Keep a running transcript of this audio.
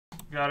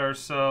got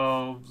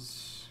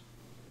ourselves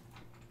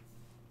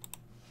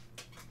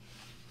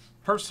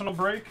personal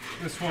break.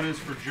 This one is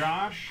for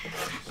Josh,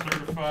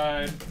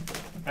 certified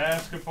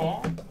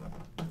basketball.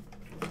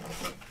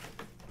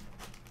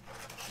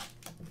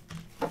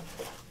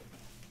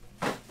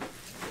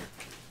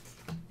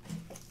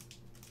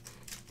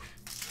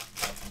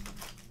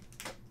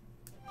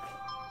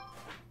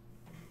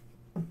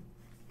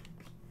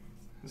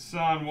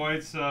 Hassan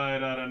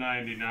Whiteside out of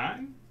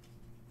 99.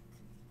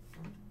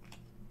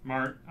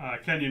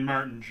 Kenyon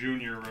Martin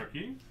Jr.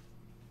 rookie.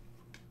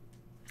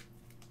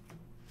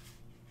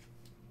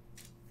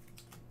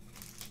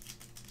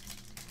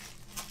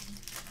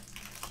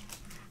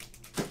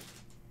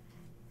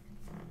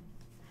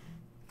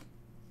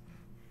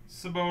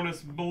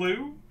 Sabonis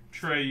blue,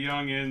 Trae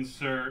Young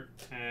insert,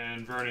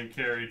 and Vernon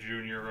Carey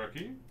Jr.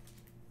 rookie.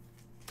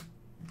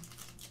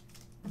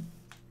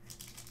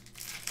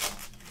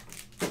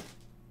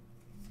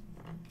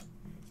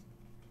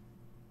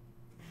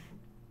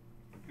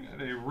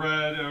 Got a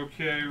red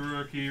OK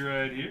rookie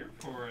right here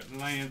for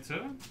Atlanta.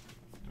 Don't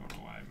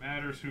know why it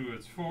matters who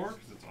it's for,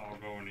 because it's all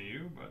going to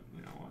you, but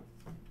you know what?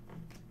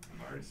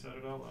 I've already said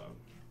it out loud.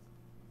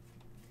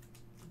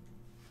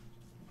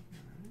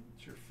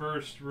 It's your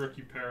first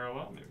rookie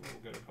parallel. Maybe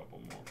we'll get a couple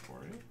more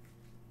for you.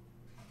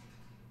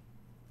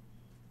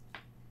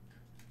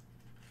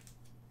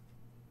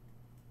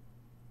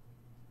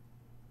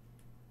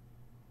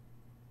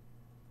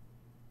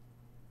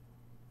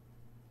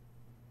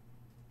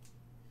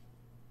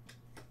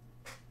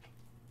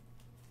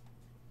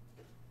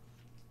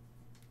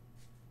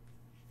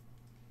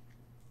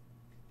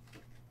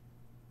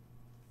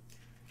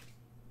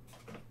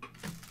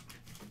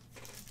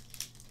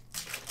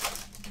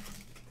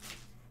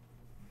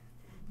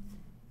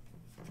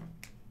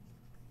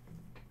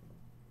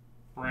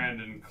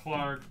 Brandon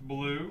Clark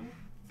blue.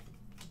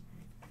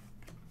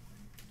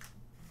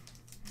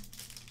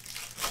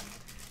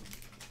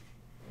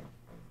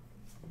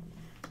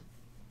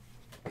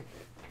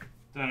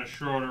 Dennis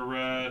Schroeder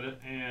red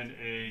and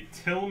a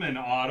Tillman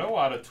auto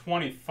out of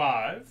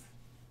 25.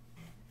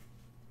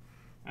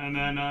 And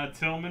then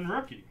Tillman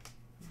rookie.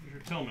 Here's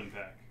your Tillman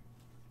pack.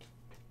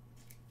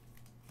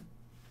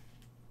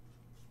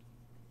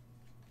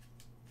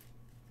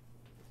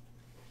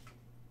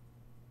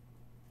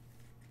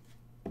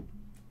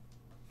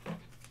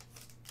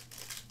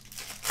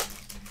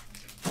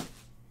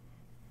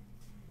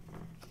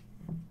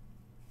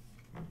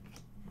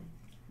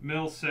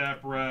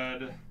 Millsap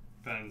red,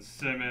 Ben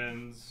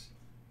Simmons,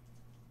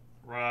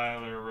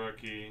 Ryler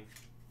rookie.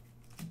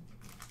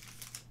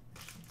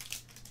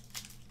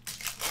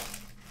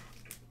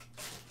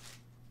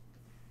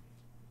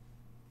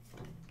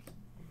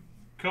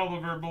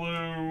 Culliver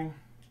blue,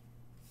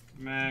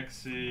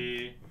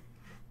 Maxey,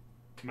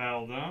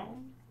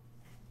 Maldon.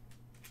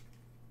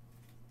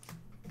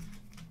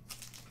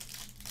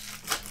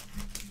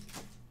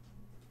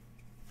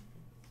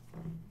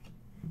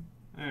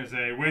 There's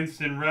a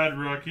Winston red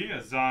rookie, a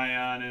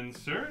Zion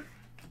insert.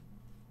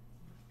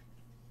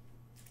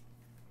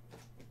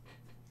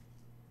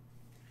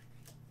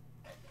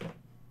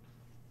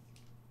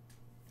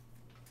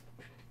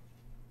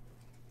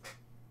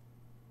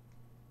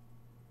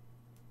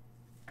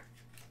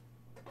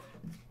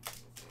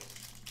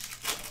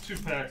 Two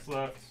packs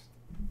left.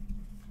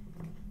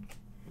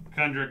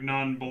 Kendrick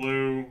Nunn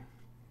blue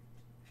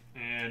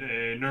and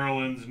a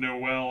Nerlens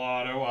Noel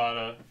auto out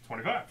of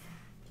 25.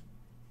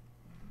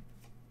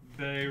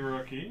 Bay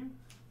rookie.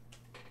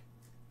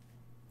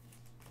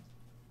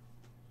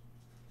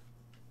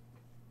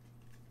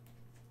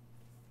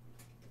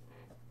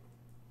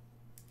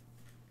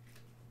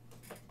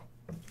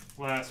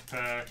 Last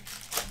pack.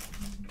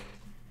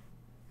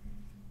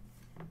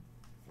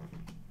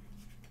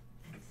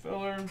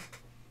 Filler.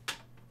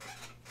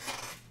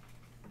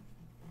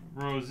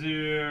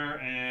 Rozier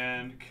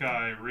and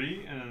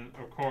Kyrie and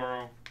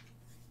Okoro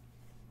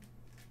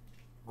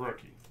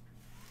rookie.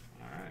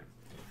 Alright.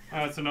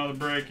 That's another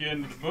break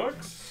into the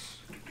books.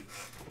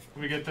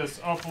 We get this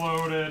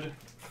uploaded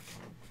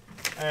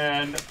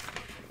and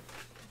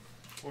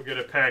we'll get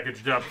it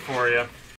packaged up for you.